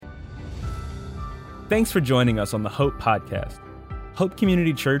Thanks for joining us on the Hope Podcast. Hope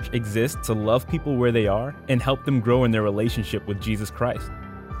Community Church exists to love people where they are and help them grow in their relationship with Jesus Christ.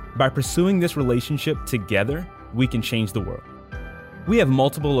 By pursuing this relationship together, we can change the world. We have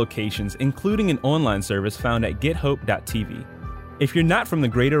multiple locations, including an online service found at gethope.tv. If you're not from the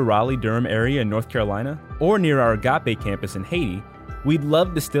greater Raleigh-Durham area in North Carolina or near our Agape campus in Haiti, we'd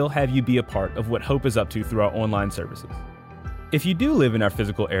love to still have you be a part of what Hope is up to through our online services. If you do live in our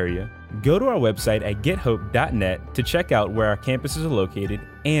physical area, go to our website at gethope.net to check out where our campuses are located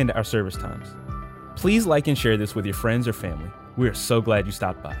and our service times. Please like and share this with your friends or family. We are so glad you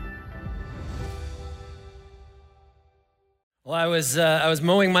stopped by. Well, I was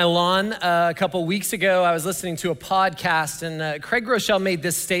mowing my lawn a couple weeks ago. I was listening to a podcast, and Craig Groeschel made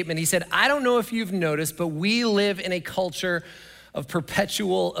this statement. He said, "I don't know if you've noticed, but we live in a culture of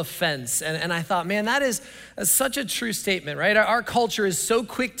perpetual offense." And I thought, man, that is such a true statement, right? Our culture is so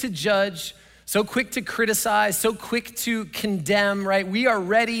quick to judge, so quick to criticize, so quick to condemn, right? We are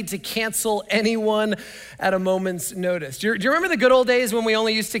ready to cancel anyone at a moment's notice. Do you remember the good old days when we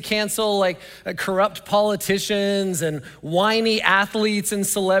only used to cancel like corrupt politicians and whiny athletes and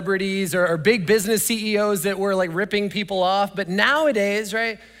celebrities or big business CEOs that were like ripping people off? But nowadays,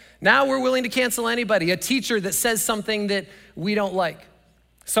 right? Now we're willing to cancel anybody, a teacher that says something that we don't like,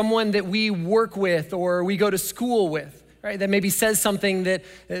 someone that we work with or we go to school with, right? That maybe says something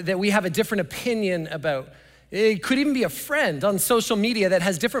that we have a different opinion about. It could even be a friend on social media that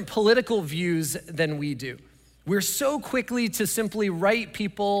has different political views than we do. We're so quickly to simply write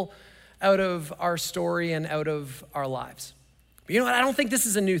people out of our story and out of our lives. But you know what? I don't think this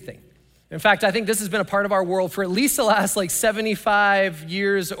is a new thing. In fact, I think this has been a part of our world for at least the last 75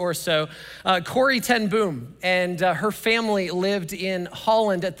 years or so. Corrie ten Boom and her family lived in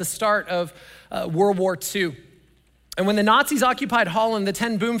Holland at the start of World War II. And when the Nazis occupied Holland, the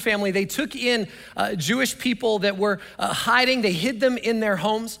ten Boom family, they took in Jewish people that were hiding. They hid them in their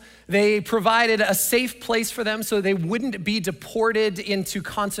homes. They provided a safe place for them so they wouldn't be deported into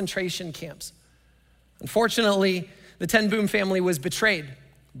concentration camps. Unfortunately, the ten Boom family was betrayed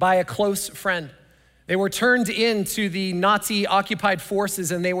by a close friend. They were turned into the Nazi-occupied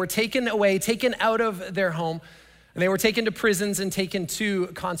forces, and they were taken away, taken out of their home, and they were taken to prisons and taken to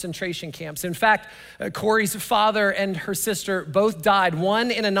concentration camps. In fact, Corrie's father and her sister both died,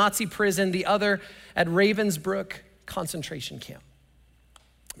 one in a Nazi prison, the other at Ravensbrück concentration camp.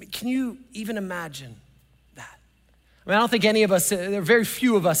 I mean, can you even imagine that? I mean, I don't think any of us, there are very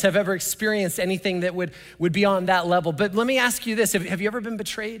few of us have ever experienced anything that would be on that level. But let me ask you this, have you ever been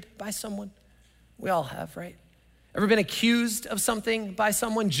betrayed by someone? We all have, right? Ever been accused of something by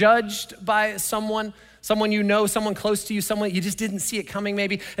someone, judged by someone you know, someone close to you, someone you just didn't see it coming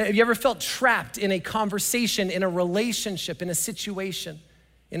maybe? Have you ever felt trapped in a conversation, in a relationship, in a situation,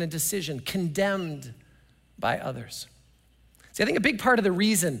 in a decision, condemned by others? See, I think a big part of the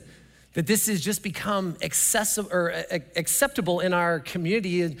reason that this has just become acceptable in our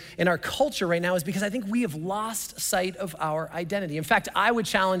community, in our culture right now, is because I think we have lost sight of our identity. In fact, I would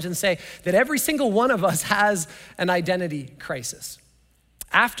challenge and say that every single one of us has an identity crisis.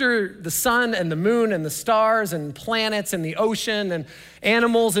 After the sun and the moon and the stars and planets and the ocean and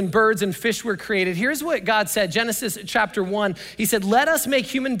animals and birds and fish were created, here's what God said, Genesis chapter 1. He said, "Let us make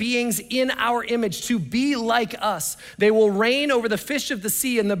human beings in our image to be like us. They will reign over the fish of the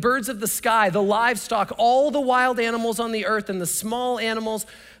sea and the birds of the sky, the livestock, all the wild animals on the earth and the small animals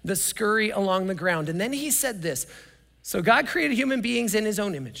that scurry along the ground." And then he said this, so God created human beings in his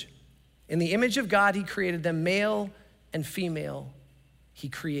own image. In the image of God, he created them, male and female. He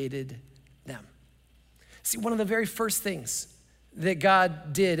created them. See, one of the very first things that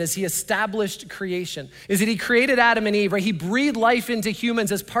God did as he established creation is that he created Adam and Eve, right? He breathed life into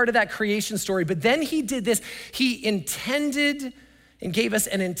humans as part of that creation story. But then he did this. He intended and gave us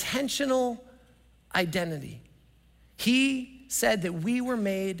an intentional identity. He said that we were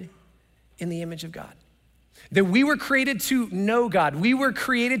made in the image of God, that we were created to know God. We were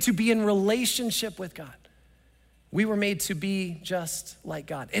created to be in relationship with God. We were made to be just like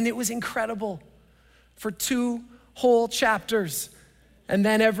God. And it was incredible for 2 whole chapters. And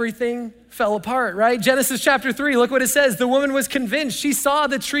then everything fell apart, right? Genesis chapter 3, look what it says. The woman was convinced. She saw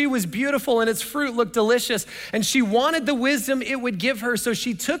the tree was beautiful and its fruit looked delicious. And she wanted the wisdom it would give her. So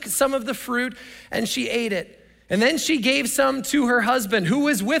she took some of the fruit and she ate it. And then she gave some to her husband who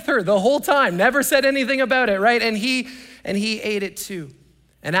was with her the whole time, never said anything about it, right? And he ate it too.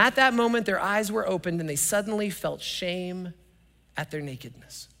 And at that moment, their eyes were opened and they suddenly felt shame at their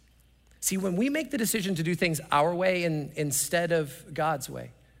nakedness. See, when we make the decision to do things our way instead of God's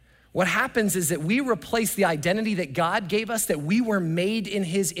way, What happens is that we replace the identity that God gave us, that we were made in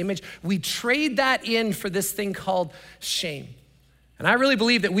his image. We trade that in for this thing called shame. And I really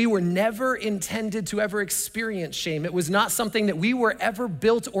believe that we were never intended to ever experience shame. It was not something that we were ever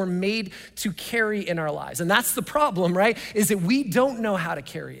built or made to carry in our lives. And that's the problem, right? Is that we don't know how to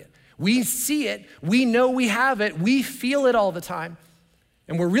carry it. We see it, we know we have it, we feel it all the time.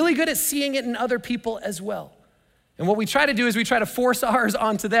 And we're really good at seeing it in other people as well. And what we try to do is we try to force ours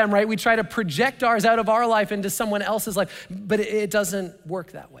onto them, right? We try to project ours out of our life into someone else's life, but it doesn't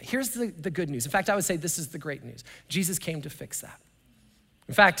work that way. Here's the good news. In fact, I would say this is the great news. Jesus came to fix that.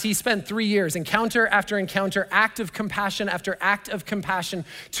 In fact, he spent 3 years, encounter after encounter, act of compassion after act of compassion,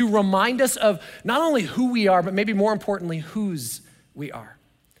 to remind us of not only who we are, but maybe more importantly, whose we are.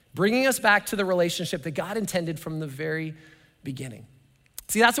 Bringing us back to the relationship that God intended from the very beginning.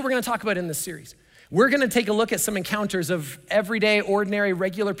 See, that's what we're gonna talk about in this series. We're gonna take a look at some encounters of everyday, ordinary,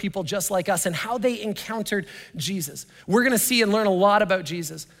 regular people just like us and how they encountered Jesus. We're gonna see and learn a lot about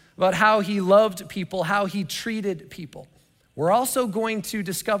Jesus, about how he loved people, how he treated people. We're also going to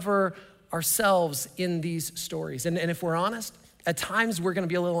discover ourselves in these stories. And if we're honest, at times we're gonna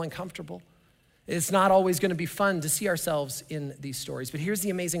be a little uncomfortable. It's not always gonna be fun to see ourselves in these stories. But here's the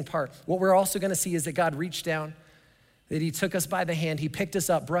amazing part. What we're also gonna see is that God reached down, that he took us by the hand, he picked us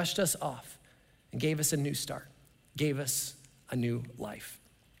up, brushed us off, and gave us a new start, gave us a new life.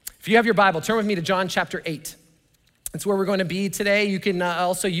 If you have your Bible, turn with me to John chapter 8. That's where we're going to be today. You can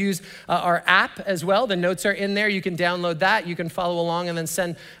also use our app as well. The notes are in there. You can download that. You can follow along and then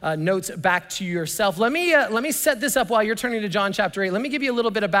send notes back to yourself. Let me set this up while you're turning to John chapter 8. Let me give you a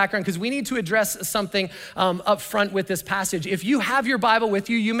little bit of background because we need to address something up front with this passage. If you have your Bible with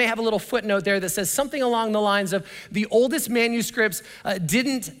you, you may have a little footnote there that says something along the lines of the oldest manuscripts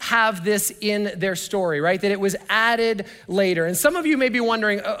didn't have this in their story, right? That it was added later. And some of you may be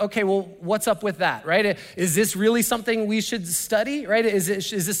wondering, okay, well, what's up with that, right? Is this really something we should study, right? Is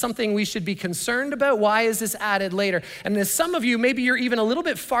this something we should be concerned about? Why is this added later? And as some of you, maybe you're even a little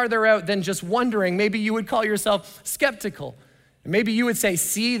bit farther out than just wondering. Maybe you would call yourself skeptical. Maybe you would say,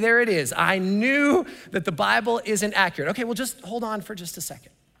 see, there it is. I knew that the Bible isn't accurate. Okay, well, just hold on for just a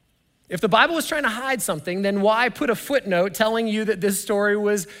second. If the Bible was trying to hide something, then why put a footnote telling you that this story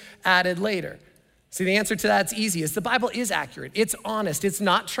was added later? See, the answer to that's easy. The Bible is accurate. It's honest. It's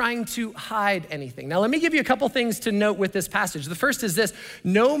not trying to hide anything. Now, let me give you a couple things to note with this passage. The first is this: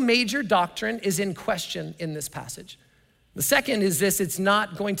 no major doctrine is in question in this passage. The second is this: it's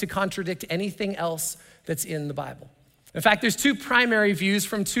not going to contradict anything else that's in the Bible. In fact, there's two primary views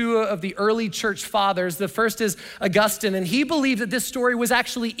from two of the early church fathers. The first is Augustine, and he believed that this story was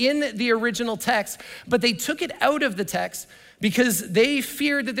actually in the original text, but they took it out of the text because they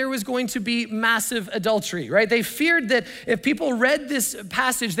feared that there was going to be massive adultery, right? They feared that if people read this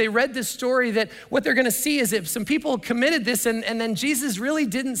passage, they read this story, that what they're gonna see is if some people committed this and then Jesus really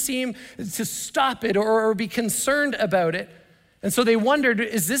didn't seem to stop it or be concerned about it. And so they wondered,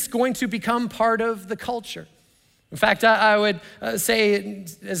 is this going to become part of the culture? In fact, I would say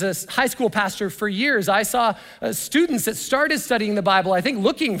as a high school pastor for years, I saw students that started studying the Bible, I think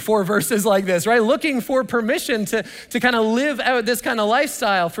looking for verses like this, right? Looking for permission to kind of live out this kind of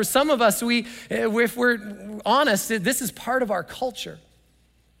lifestyle. For some of us, if we're honest, this is part of our culture.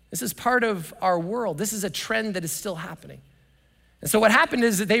 This is part of our world. This is a trend that is still happening. And so what happened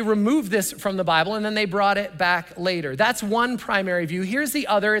is that they removed this from the Bible and then they brought it back later. That's one primary view. Here's the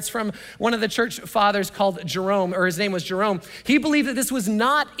other. It's from one of the church fathers called Jerome, or his name was Jerome. He believed that this was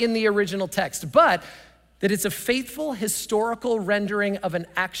not in the original text, but that it's a faithful historical rendering of an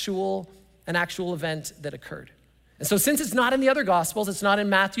actual event that occurred. And so since it's not in the other Gospels, it's not in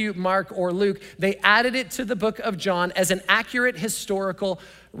Matthew, Mark, or Luke, they added it to the book of John as an accurate historical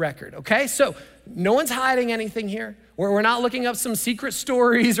record, okay? So no one's hiding anything here. We're not looking up some secret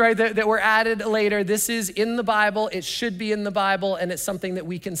stories, right, that were added later. This is in the Bible. It should be in the Bible, and it's something that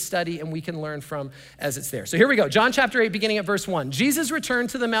we can study and we can learn from as it's there. So here we go. John chapter 8, beginning at verse 1. Jesus returned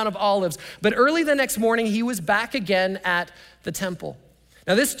to the Mount of Olives, but early the next morning, he was back again at the temple.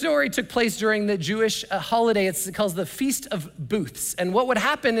 Now, this story took place during the Jewish holiday. It's called the Feast of Booths. And what would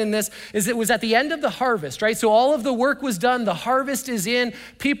happen in this is it was at the end of the harvest, right? So all of the work was done. The harvest is in.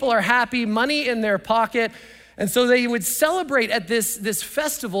 People are happy, money in their pocket. And so they would celebrate at this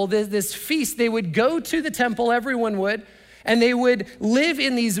festival, this feast. They would go to the temple, everyone would, and they would live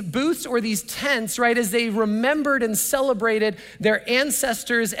in these booths or these tents, right, as they remembered and celebrated their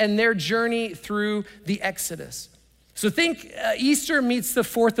ancestors and their journey through the Exodus. So think Easter meets the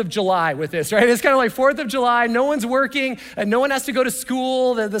 4th of July with this, right? It's kind of like 4th of July, no one's working, and no one has to go to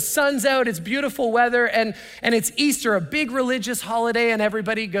school, the sun's out, it's beautiful weather, and it's Easter, a big religious holiday, and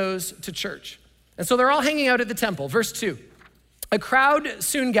everybody goes to church. And so they're all hanging out at the temple. Verse 2, a crowd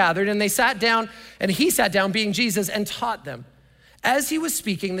soon gathered, and they sat down, and he sat down, being Jesus, and taught them. As he was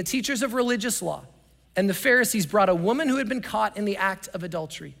speaking, the teachers of religious law and the Pharisees brought a woman who had been caught in the act of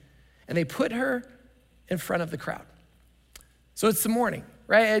adultery, and they put her in front of the crowd. So it's the morning,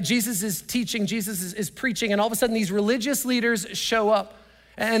 right? Jesus is teaching, Jesus is preaching, and all of a sudden these religious leaders show up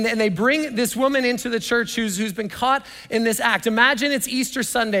and they bring this woman into the church who's been caught in this act. Imagine it's Easter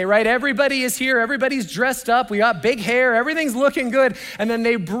Sunday, right? Everybody is here, everybody's dressed up, we got big hair, everything's looking good, and then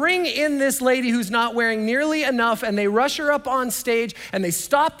they bring in this lady who's not wearing nearly enough, and they rush her up on stage, and they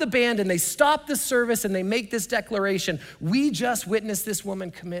stop the band, and they stop the service, and they make this declaration: we just witnessed this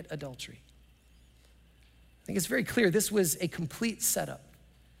woman commit adultery. I think it's very clear this was a complete setup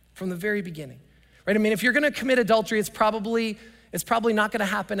from the very beginning, right? I mean, if you're gonna commit adultery, it's probably not gonna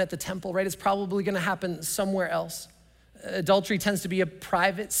happen at the temple, right? It's probably gonna happen somewhere else. Adultery tends to be a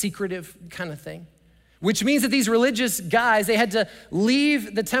private, secretive kind of thing, which means that these religious guys, they had to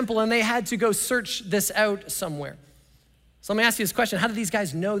leave the temple and they had to go search this out somewhere. So let me ask you this question: how did these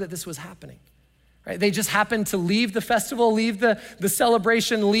guys know that this was happening? Right? They just happened to leave the festival, leave the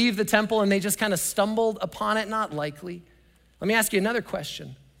celebration, leave the temple, and they just kind of stumbled upon it? Not likely. Let me ask you another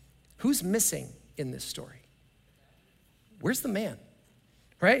question. Who's missing in this story? Where's the man,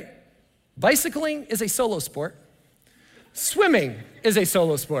 right? Bicycling is a solo sport. Swimming is a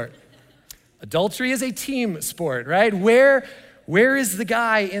solo sport. Adultery is a team sport, right? Where is the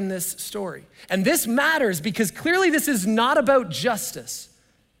guy in this story? And this matters because clearly this is not about justice.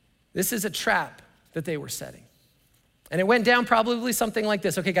 This is a trap that they were setting. And it went down probably something like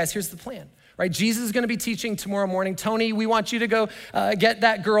this. Okay, guys, here's the plan, right? Jesus is gonna be teaching tomorrow morning. Tony, we want you to go get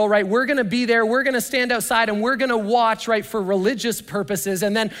that girl, right? We're gonna be there, we're gonna stand outside, and we're gonna watch, right, for religious purposes.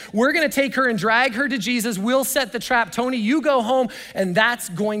 And then we're gonna take her and drag her to Jesus. We'll set the trap. Tony, you go home, and that's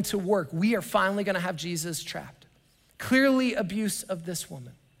going to work. We are finally gonna have Jesus trapped. Clearly abuse of this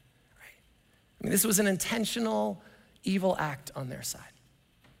woman, right? I mean, this was an intentional evil act on their side.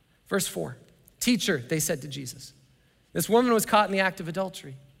 Verse 4, teacher, they said to Jesus, this woman was caught in the act of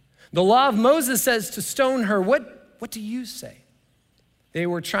adultery. The law of Moses says to stone her. What do you say? They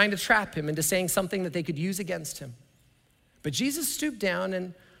were trying to trap him into saying something that they could use against him. But Jesus stooped down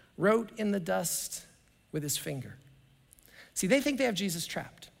and wrote in the dust with his finger. See, they think they have Jesus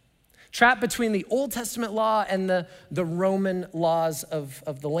trapped between the Old Testament law and the Roman laws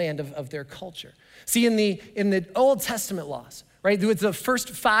of the land, of their culture. See, in the Old Testament laws, right, with the first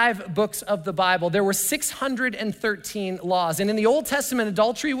 5 books of the Bible, there were 613 laws. And in the Old Testament,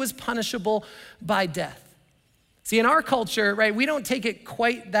 adultery was punishable by death. See, in our culture, right, we don't take it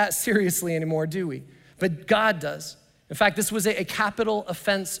quite that seriously anymore, do we? But God does. In fact, this was a capital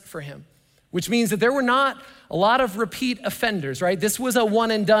offense for him, which means that there were not a lot of repeat offenders, right? This was a one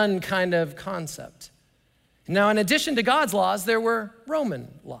and done kind of concept. Now, in addition to God's laws, there were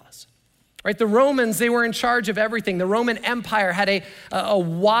Roman laws. Right, the Romans, they were in charge of everything. The Roman Empire had a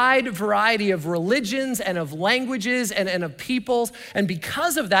wide variety of religions and of languages and of peoples. And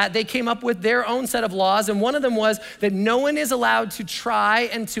because of that, they came up with their own set of laws. And one of them was that no one is allowed to try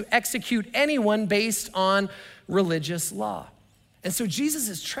and to execute anyone based on religious law. And so Jesus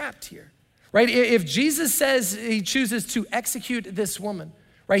is trapped here, right? If Jesus says he chooses to execute this woman,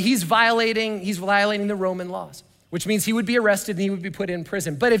 right, he's violating the Roman laws, which means he would be arrested and he would be put in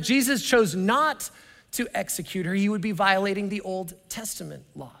prison. But if Jesus chose not to execute her, he would be violating the Old Testament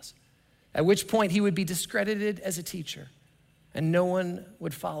laws, at which point he would be discredited as a teacher and no one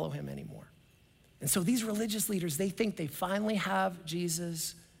would follow him anymore. And so these religious leaders, they think they finally have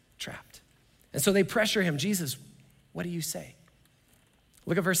Jesus trapped. And so they pressure him. Jesus, what do you say?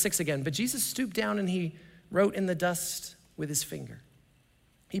 Look at verse 6 again. But Jesus stooped down and he wrote in the dust with his finger.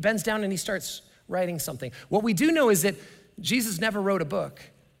 He bends down and he starts writing something. What we do know is that Jesus never wrote a book.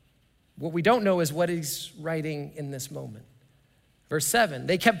 What we don't know is what he's writing in this moment. Verse 7,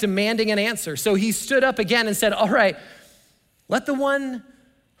 they kept demanding an answer. So he stood up again and said, all right, let the one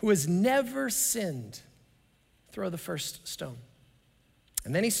who has never sinned throw the first stone.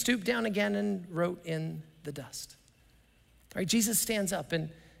 And then he stooped down again and wrote in the dust. All right, Jesus stands up and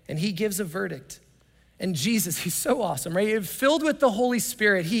he gives a verdict. And Jesus, he's so awesome, right? Filled with the Holy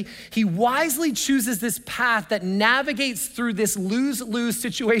Spirit, he wisely chooses this path that navigates through this lose-lose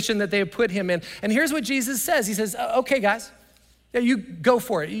situation that they have put him in. And here's what Jesus says. He says, okay, guys, Yeah, you go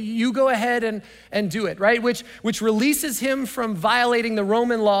for it. You go ahead and do it, right? Which releases him from violating the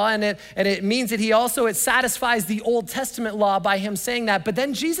Roman law, and it means that it satisfies the Old Testament law by him saying that. But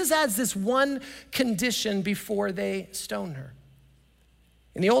then Jesus adds this one condition before they stone her.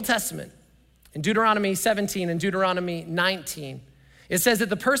 In the Old Testament, in Deuteronomy 17 and Deuteronomy 19, it says that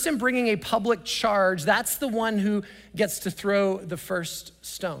the person bringing a public charge, that's the one who gets to throw the first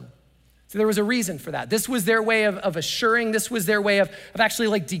stone. So there was a reason for that. This was their way of assuring, this was their way of actually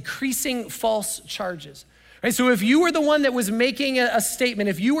like decreasing false charges. Right? So if you were the one that was making a statement,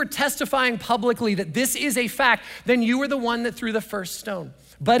 if you were testifying publicly that this is a fact, then you were the one that threw the first stone.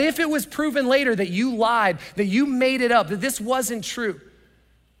 But if it was proven later that you lied, that you made it up, that this wasn't true,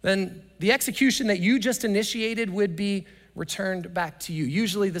 then the execution that you just initiated would be returned back to you,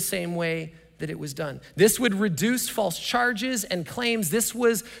 usually the same way that it was done. This would reduce false charges and claims. This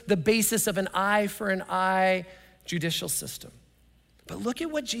was the basis of an eye for an eye judicial system. But look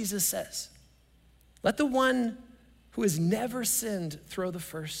at what Jesus says. Let the one who has never sinned throw the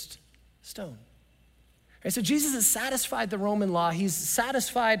first stone. Right, so Jesus has satisfied the Roman law. He's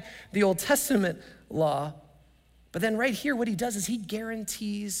satisfied the Old Testament law. But then right here, what he does is he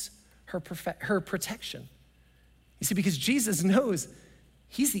guarantees her protection. You see, because Jesus knows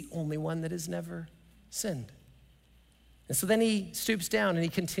he's the only one that has never sinned. And so then he stoops down and he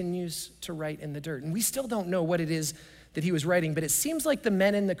continues to write in the dirt. And we still don't know what it is that he was writing, but it seems like the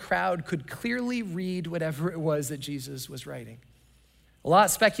men in the crowd could clearly read whatever it was that Jesus was writing. A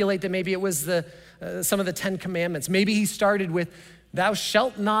lot speculate that maybe it was some of the 10 Commandments. Maybe he started with, "Thou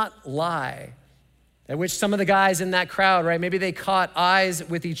shalt not lie." At which some of the guys in that crowd, right, maybe they caught eyes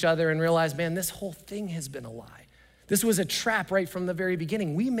with each other and realized, man, this whole thing has been a lie. This was a trap right from the very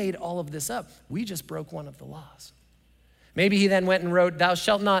beginning. We made all of this up. We just broke one of the laws. Maybe he then went and wrote, "Thou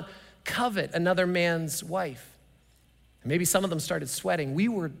shalt not covet another man's wife." And maybe some of them started sweating. We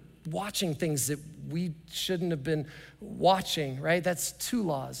were watching things that we shouldn't have been watching, right? That's 2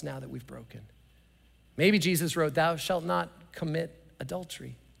 laws now that we've broken. Maybe Jesus wrote, "Thou shalt not commit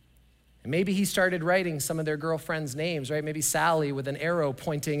adultery." And maybe he started writing some of their girlfriends' names, right? Maybe Sally with an arrow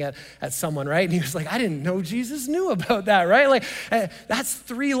pointing at someone, right? And he was like, I didn't know Jesus knew about that, right? Like, that's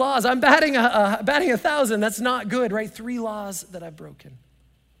 3 laws. I'm batting 1,000. That's not good, right? 3 laws that I've broken.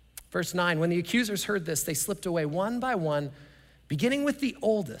 Verse 9, when the accusers heard this, they slipped away one by one, beginning with the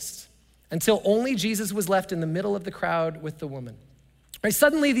oldest, until only Jesus was left in the middle of the crowd with the woman. Right,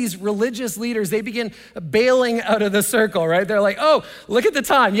 suddenly these religious leaders, they begin bailing out of the circle, right? They're like, oh, look at the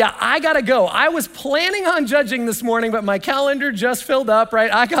time. Yeah, I gotta go. I was planning on judging this morning, but my calendar just filled up,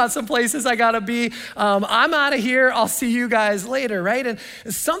 right? I got some places I gotta be. I'm out of here. I'll see you guys later, right? And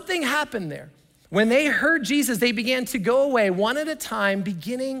something happened there. When they heard Jesus, they began to go away one at a time,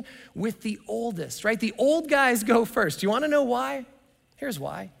 beginning with the oldest, right? The old guys go first. Do you wanna know why? Here's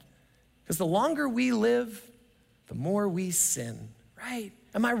why. Because the longer we live, the more we sin. Right?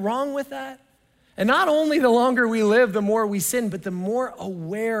 Am I wrong with that? And not only the longer we live, the more we sin, but the more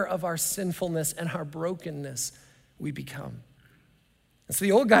aware of our sinfulness and our brokenness we become. And so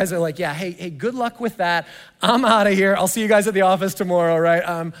the old guys are like, yeah, hey, good luck with that. I'm out of here. I'll see you guys at the office tomorrow, right?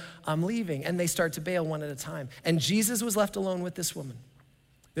 I'm leaving. And they start to bail one at a time. And Jesus was left alone with this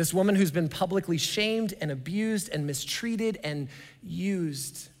woman who's been publicly shamed and abused and mistreated and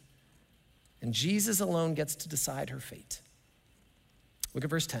used. And Jesus alone gets to decide her fate. Look at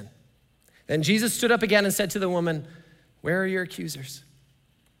verse 10. Then Jesus stood up again and said to the woman, where are your accusers?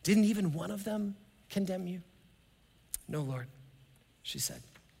 Didn't even one of them condemn you? No, Lord, she said.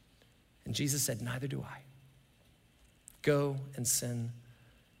 And Jesus said, neither do I. Go and sin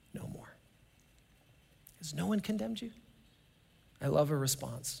no more. Has no one condemned you? I love her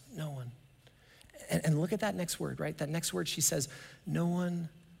response. No one. And look at that next word, right? That next word, she says, no one,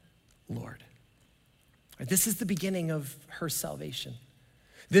 Lord. This is the beginning of her salvation.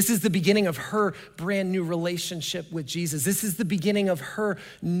 This is the beginning of her brand new relationship with Jesus. This is the beginning of her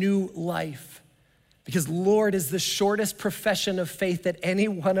new life. Because Lord is the shortest profession of faith that any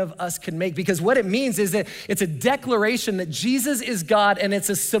one of us can make. Because what it means is that it's a declaration that Jesus is God, and it's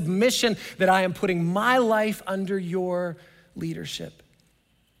a submission that I am putting my life under your leadership.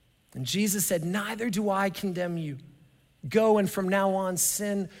 And Jesus said, neither do I condemn you. Go, and from now on,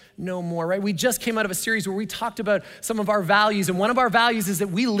 sin no more, right? We just came out of a series where we talked about some of our values, and one of our values is that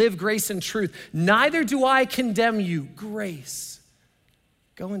we live grace and truth. Neither do I condemn you, grace.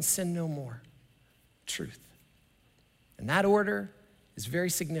 Go and sin no more, truth. And that order is very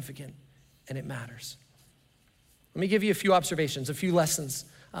significant, and it matters. Let me give you a few observations, a few lessons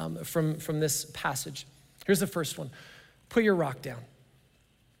from this passage. Here's the first one. Put your rock down.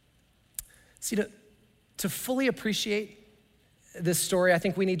 See, to fully appreciate this story, I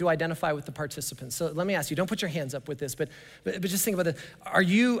think we need to identify with the participants. So let me ask you, don't put your hands up with this, but just think about this. Are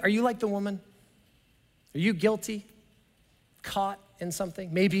you like the woman? Are you guilty? Caught in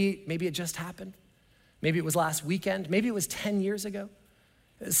something? Maybe it just happened. Maybe it was last weekend. Maybe it was 10 years ago.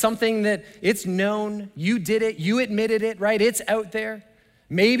 Something that it's known, you did it, you admitted it, right? It's out there.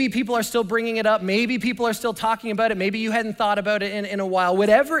 Maybe people are still bringing it up. Maybe people are still talking about it. Maybe you hadn't thought about it in a while.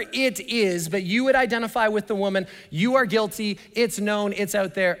 Whatever it is, but you would identify with the woman. You are guilty. It's known. It's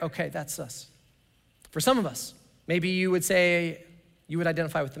out there. Okay, that's us. For some of us, maybe you would say you would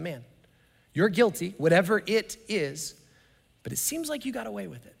identify with the man. You're guilty, whatever it is, but it seems like you got away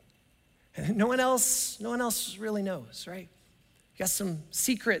with it. And no one else really knows, right? You got some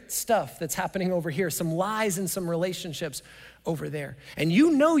secret stuff that's happening over here, some lies and some relationships over there. And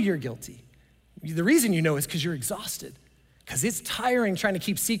you know you're guilty. The reason you know is because you're exhausted, because it's tiring trying to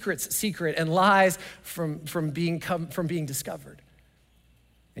keep secrets secret and lies from being discovered.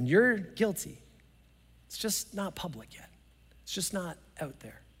 And you're guilty. It's just not public yet. It's just not out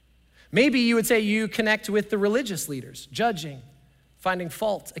there. Maybe you would say you connect with the religious leaders, judging, finding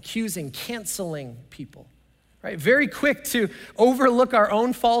fault, accusing, canceling people. Right? Very quick to overlook our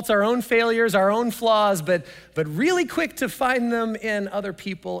own faults, our own failures, our own flaws, but really quick to find them in other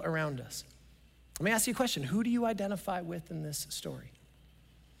people around us. Let me ask you a question. Who do you identify with in this story?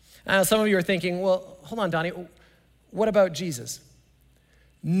 Now, some of you are thinking, well, hold on, Donnie, what about Jesus?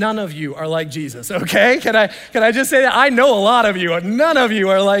 None of you are like Jesus, okay? Can I just say that? I know a lot of you. None of you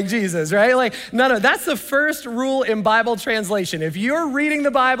are like Jesus, right? Like, that's the first rule in Bible translation. If you're reading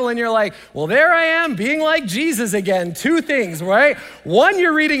the Bible and you're like, well, there I am being like Jesus again, two things, right? One,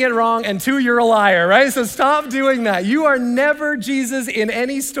 you're reading it wrong, and two, you're a liar, right? So stop doing that. You are never Jesus in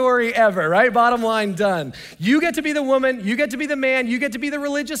any story ever, right? Bottom line, done. You get to be the woman, you get to be the man, you get to be the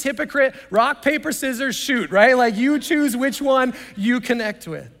religious hypocrite, rock, paper, scissors, shoot, right? Like you choose which one you connect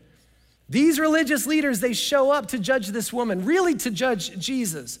with. These religious leaders, they show up to judge this woman, really to judge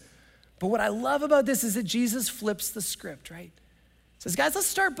Jesus. But what I love about this is that Jesus flips the script, right? He says, guys, let's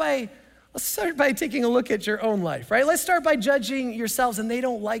start by taking a look at your own life, right? Let's start by judging yourselves, and they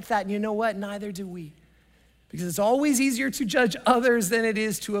don't like that. And you know what? Neither do we. Because it's always easier to judge others than it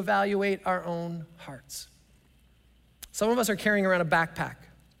is to evaluate our own hearts. Some of us are carrying around a backpack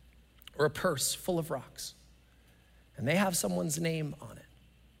or a purse full of rocks, and they have someone's name on it.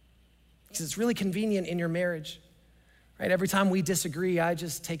 Because it's really convenient in your marriage, right? Every time we disagree, I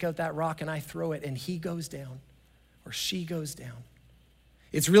just take out that rock and I throw it, and he goes down or she goes down.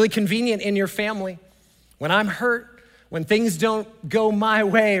 It's really convenient in your family. When I'm hurt, when things don't go my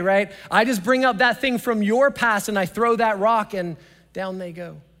way, right? I just bring up that thing from your past and I throw that rock and down they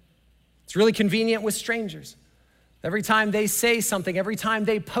go. It's really convenient with strangers. Every time they say something, every time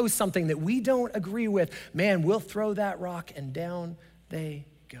they post something that we don't agree with, man, we'll throw that rock and down they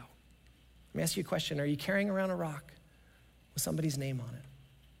go. Let me ask you a question. Are you carrying around a rock with somebody's name on it?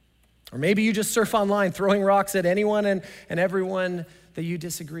 Or maybe you just surf online throwing rocks at anyone and everyone that you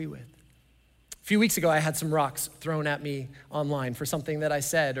disagree with. A few weeks ago, I had some rocks thrown at me online for something that I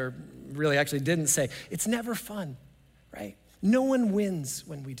said or really actually didn't say. It's never fun, right? No one wins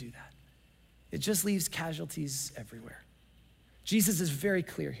when we do that. It just leaves casualties everywhere. Jesus is very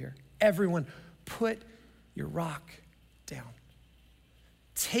clear here. Everyone, put your rock down.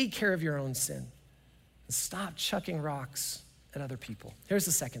 Take care of your own sin and stop chucking rocks at other people. Here's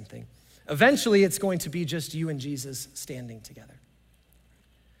the second thing. Eventually, it's going to be just you and Jesus standing together.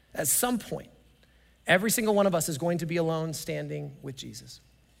 At some point, every single one of us is going to be alone standing with Jesus.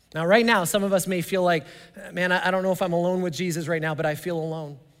 Now, right now, some of us may feel like, man, I don't know if I'm alone with Jesus right now, but I feel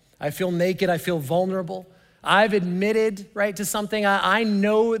alone. I feel naked. I feel vulnerable. I've admitted, right, to something. I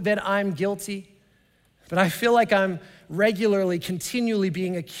know that I'm guilty, but I feel like I'm regularly, continually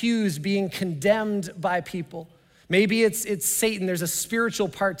being accused, being condemned by people. Maybe it's Satan. There's a spiritual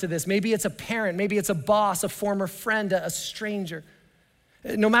part to this. Maybe it's a parent. Maybe it's a boss, a former friend, a stranger.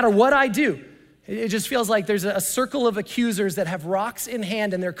 No matter what I do, it just feels like there's a circle of accusers that have rocks in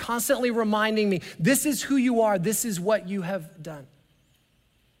hand, and they're constantly reminding me, this is who you are. This is what you have done.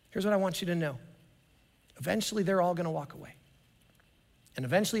 Here's what I want you to know. Eventually, they're all going to walk away. And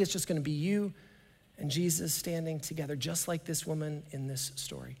eventually, it's just going to be you and Jesus standing together, just like this woman in this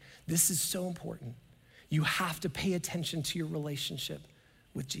story. This is so important. You have to pay attention to your relationship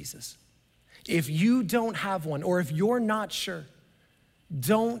with Jesus. If you don't have one, or if you're not sure,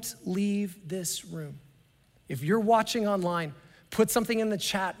 don't leave this room. If you're watching online, put something in the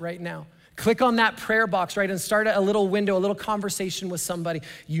chat right now. Click on that prayer box, right, and start a little window, a little conversation with somebody.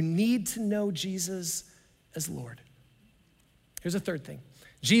 You need to know Jesus as Lord. Here's a third thing.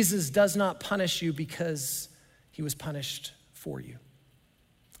 Jesus does not punish you because he was punished for you.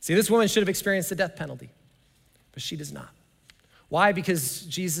 See, this woman should have experienced the death penalty, but she does not. Why? Because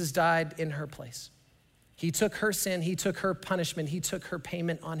Jesus died in her place. He took her sin, he took her punishment, he took her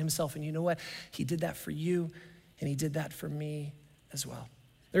payment on himself. And you know what? He did that for you, and he did that for me as well.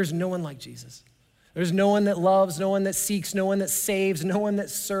 There's no one like Jesus. There's no one that loves, no one that seeks, no one that saves, no one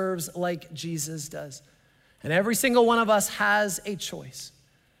that serves like Jesus does. And every single one of us has a choice.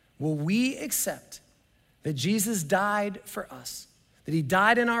 Will we accept that Jesus died for us, that he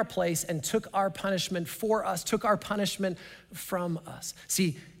died in our place and took our punishment for us, took our punishment from us?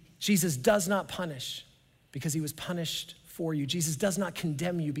 See, Jesus does not punish because he was punished for you. Jesus does not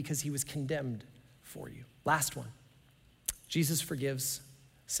condemn you because he was condemned for you. Last one, Jesus forgives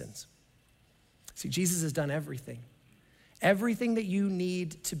sins. See, Jesus has done everything that you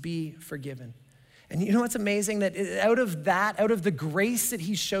need to be forgiven. And you know what's amazing? That out of the grace that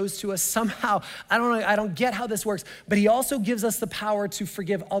he shows to us, somehow, I don't get how this works, but he also gives us the power to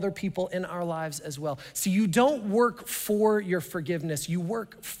forgive other people in our lives as well. So you don't work for your forgiveness, you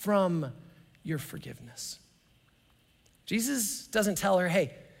work from your forgiveness. Jesus doesn't tell her,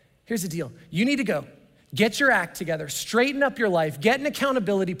 hey, here's the deal. You need to go. Get your act together, straighten up your life, get an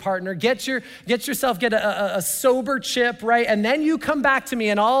accountability partner, get yourself a sober chip, right? And then you come back to me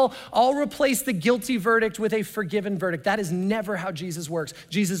and I'll replace the guilty verdict with a forgiven verdict. That is never how Jesus works.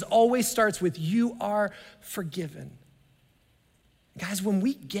 Jesus always starts with, you are forgiven. Guys, when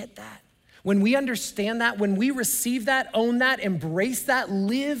we get that, when we understand that, when we receive that, own that, embrace that,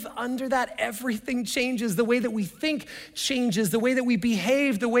 live under that, everything changes. The way that we think changes, the way that we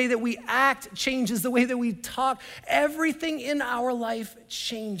behave, the way that we act changes, the way that we talk. Everything in our life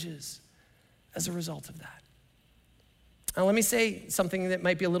changes as a result of that. Now, let me say something that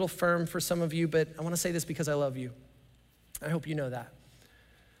might be a little firm for some of you, but I want to say this because I love you. I hope you know that.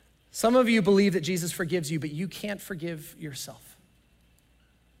 Some of you believe that Jesus forgives you, but you can't forgive yourself.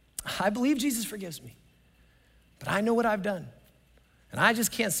 I believe Jesus forgives me, but I know what I've done, and I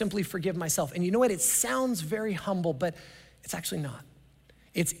just can't simply forgive myself. And you know what? It sounds very humble, but it's actually not.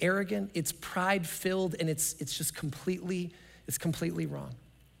 It's arrogant, it's pride-filled, and it's just completely wrong.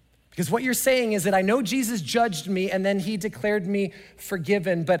 Because what you're saying is that I know Jesus judged me, and then he declared me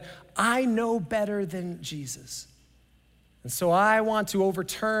forgiven, but I know better than Jesus. And so I want to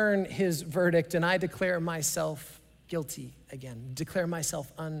overturn his verdict, and I declare myself guilty again, declare myself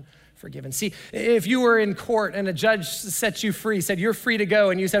unforgiven. See, if you were in court and a judge set you free, said you're free to go,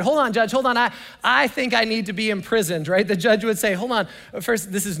 and you said, hold on, judge, hold on, I think I need to be imprisoned, right? The judge would say, hold on,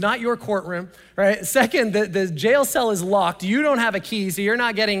 first, this is not your courtroom, right? Second, the jail cell is locked. You don't have a key, so you're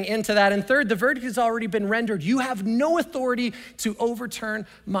not getting into that. And third, the verdict has already been rendered. You have no authority to overturn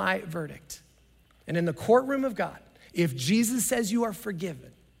my verdict. And in the courtroom of God, if Jesus says you are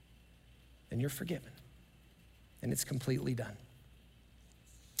forgiven, then you're forgiven. And it's completely done.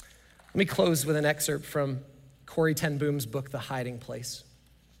 Let me close with an excerpt from Corrie ten Boom's book, The Hiding Place.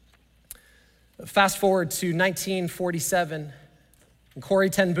 Fast forward to 1947, and Corrie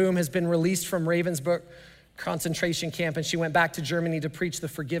ten Boom has been released from Ravensbrück concentration camp, and she went back to Germany to preach the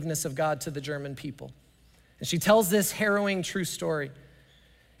forgiveness of God to the German people. And she tells this harrowing true story.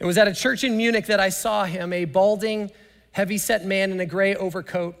 It was at a church in Munich that I saw him, a balding, heavy-set man in a gray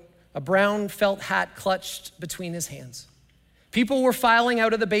overcoat, a brown felt hat clutched between his hands. People were filing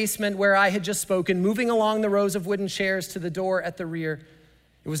out of the basement where I had just spoken, moving along the rows of wooden chairs to the door at the rear.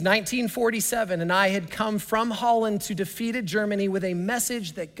 It was 1947, and I had come from Holland to defeated Germany with a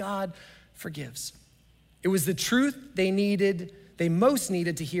message that God forgives. It was the truth they most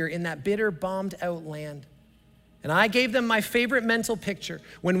needed to hear in that bitter, bombed-out land. And I gave them my favorite mental picture.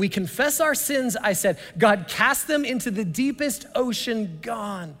 When we confess our sins, I said, God cast them into the deepest ocean,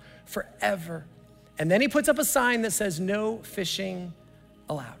 gone forever. And then he puts up a sign that says, no fishing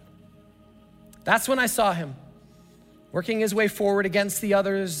allowed. That's when I saw him, working his way forward against the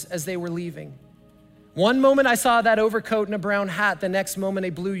others as they were leaving. One moment I saw that overcoat and a brown hat, the next moment a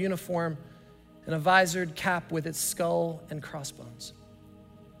blue uniform and a visored cap with its skull and crossbones.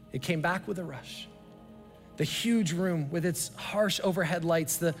 It came back with a rush. The huge room with its harsh overhead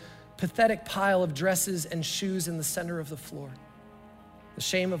lights, the pathetic pile of dresses and shoes in the center of the floor. The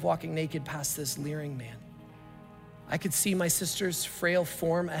shame of walking naked past this leering man. I could see my sister's frail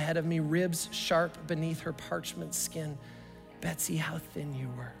form ahead of me, ribs sharp beneath her parchment skin. Betsy, how thin you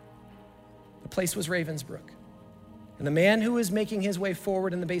were. The place was Ravensbrück. And the man who was making his way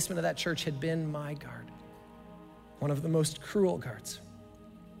forward in the basement of that church had been my guard. One of the most cruel guards.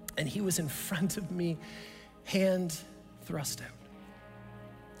 And he was in front of me, hand thrust out.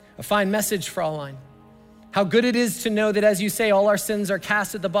 A fine message, Fraulein. How good it is to know that, as you say, all our sins are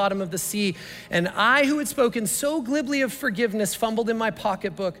cast at the bottom of the sea. And I, who had spoken so glibly of forgiveness, fumbled in my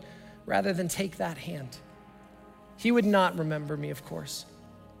pocketbook rather than take that hand. He would not remember me, of course.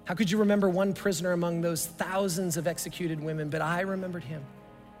 How could you remember one prisoner among those thousands of executed women? But I remembered him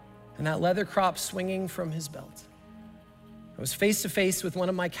and that leather crop swinging from his belt. I was face to face with one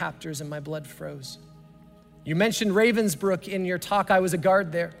of my captors and my blood froze. You mentioned Ravensbrück in your talk. I was a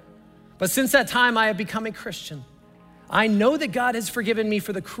guard there. But since that time, I have become a Christian. I know that God has forgiven me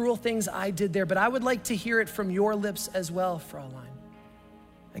for the cruel things I did there, but I would like to hear it from your lips as well, Fraulein.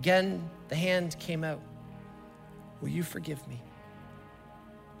 Again, the hand came out. Will you forgive me?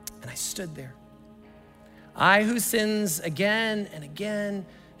 And I stood there. I, whose sins again and again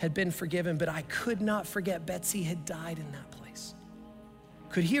had been forgiven, but I could not forget Betsy had died in that place.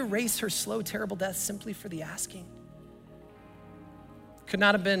 Could he erase her slow, terrible death simply for the asking? Could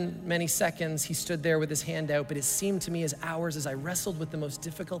not have been many seconds. He stood there with his hand out, but it seemed to me as hours as I wrestled with the most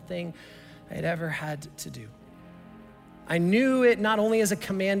difficult thing I had ever had to do. I knew it not only as a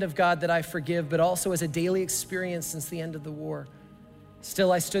command of God that I forgive, but also as a daily experience since the end of the war.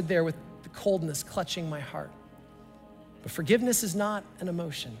 Still, I stood there with the coldness clutching my heart. But forgiveness is not an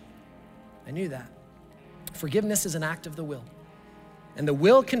emotion. I knew that. Forgiveness is an act of the will. And the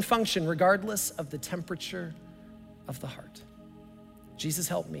will can function regardless of the temperature of the heart. Jesus,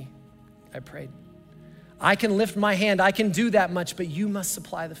 help me, I prayed. I can lift my hand, I can do that much, but you must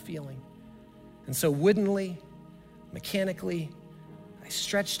supply the feeling. And so woodenly, mechanically, I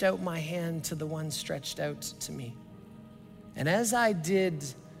stretched out my hand to the one stretched out to me. And as I did,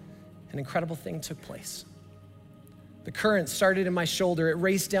 an incredible thing took place. The current started in my shoulder, it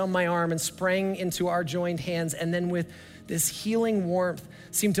raced down my arm and sprang into our joined hands, and then with this healing warmth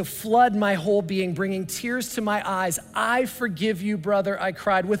seemed to flood my whole being, bringing tears to my eyes. I forgive you, brother, I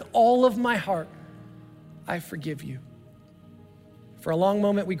cried with all of my heart. I forgive you. For a long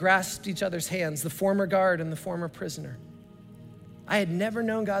moment, we grasped each other's hands, the former guard and the former prisoner. I had never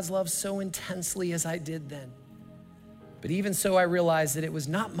known God's love so intensely as I did then. But even so, I realized that it was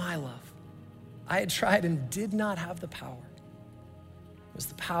not my love. I had tried and did not have the power. It was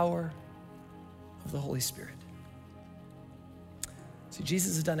the power of the Holy Spirit. See,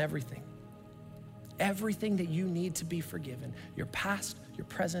 Jesus has done everything. Everything that you need to be forgiven. Your past, your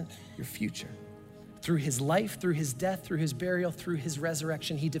present, your future. Through his life, through his death, through his burial, through his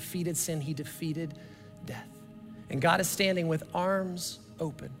resurrection, he defeated sin, he defeated death. And God is standing with arms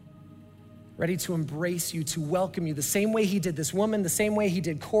open, ready to embrace you, to welcome you, the same way he did this woman, the same way he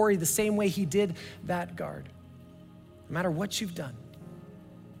did Corey, the same way he did that guard. No matter what you've done,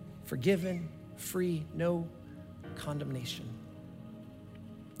 forgiven, free, no condemnation.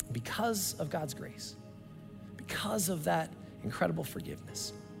 Because of God's grace, because of that incredible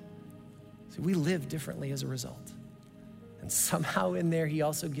forgiveness. So we live differently as a result. And somehow in there, he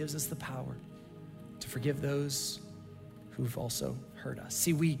also gives us the power to forgive those who've also hurt us.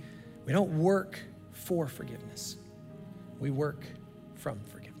 See, we don't work for forgiveness. We work from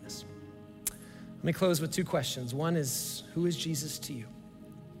forgiveness. Let me close with two questions. One is, who is Jesus to you?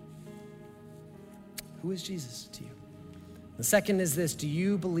 Who is Jesus to you? The second is this: do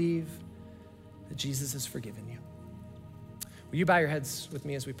you believe that Jesus has forgiven you? Will you bow your heads with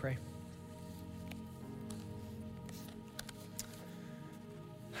me as we pray?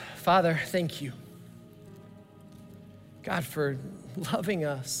 Father, thank you, God, for loving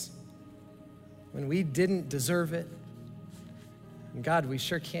us when we didn't deserve it. And God, we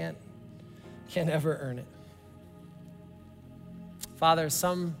sure can't ever earn it. Father,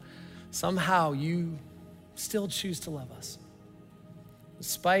 somehow you still choose to love us.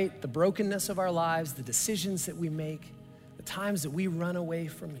 Despite the brokenness of our lives, the decisions that we make, the times that we run away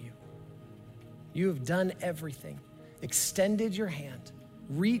from you, you have done everything, extended your hand,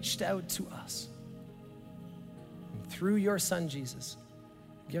 reached out to us. And through your son, Jesus,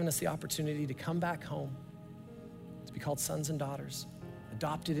 given us the opportunity to come back home, to be called sons and daughters,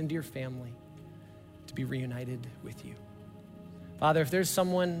 adopted into your family, to be reunited with you. Father, if there's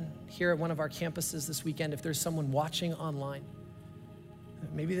someone here at one of our campuses this weekend, if there's someone watching online,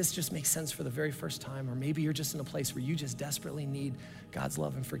 maybe this just makes sense for the very first time, or maybe you're just in a place where you just desperately need God's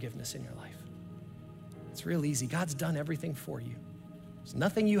love and forgiveness in your life. It's real easy. God's done everything for you. There's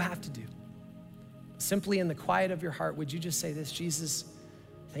nothing you have to do. Simply in the quiet of your heart, would you just say this: Jesus,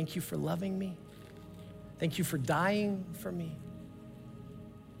 thank you for loving me. Thank you for dying for me.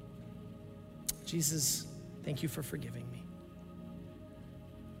 Jesus, thank you for forgiving me.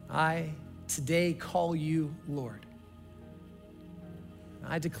 I today call you Lord.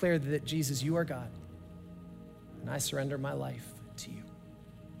 I declare that, Jesus, you are God, and I surrender my life to you.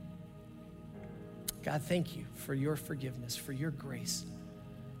 God, thank you for your forgiveness, for your grace.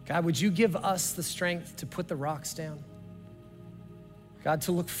 God, would you give us the strength to put the rocks down? God,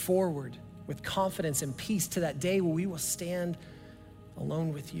 to look forward with confidence and peace to that day where we will stand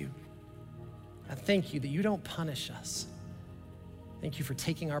alone with you. God, thank you that you don't punish us. Thank you for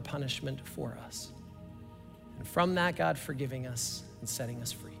taking our punishment for us. And from that, God, forgiving us and setting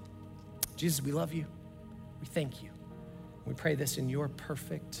us free. Jesus, we love you. We thank you. We pray this in your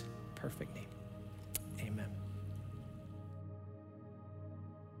perfect, perfect name. Amen.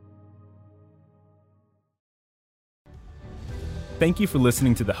 Thank you for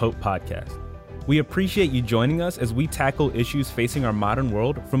listening to the Hope Podcast. We appreciate you joining us as we tackle issues facing our modern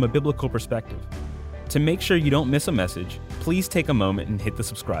world from a biblical perspective. To make sure you don't miss a message, please take a moment and hit the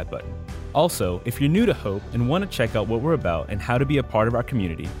subscribe button. Also, if you're new to Hope and want to check out what we're about and how to be a part of our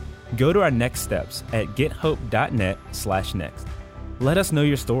community, go to our next steps at gethope.net/next. Let us know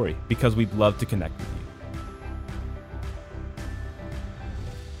your story because we'd love to connect with you.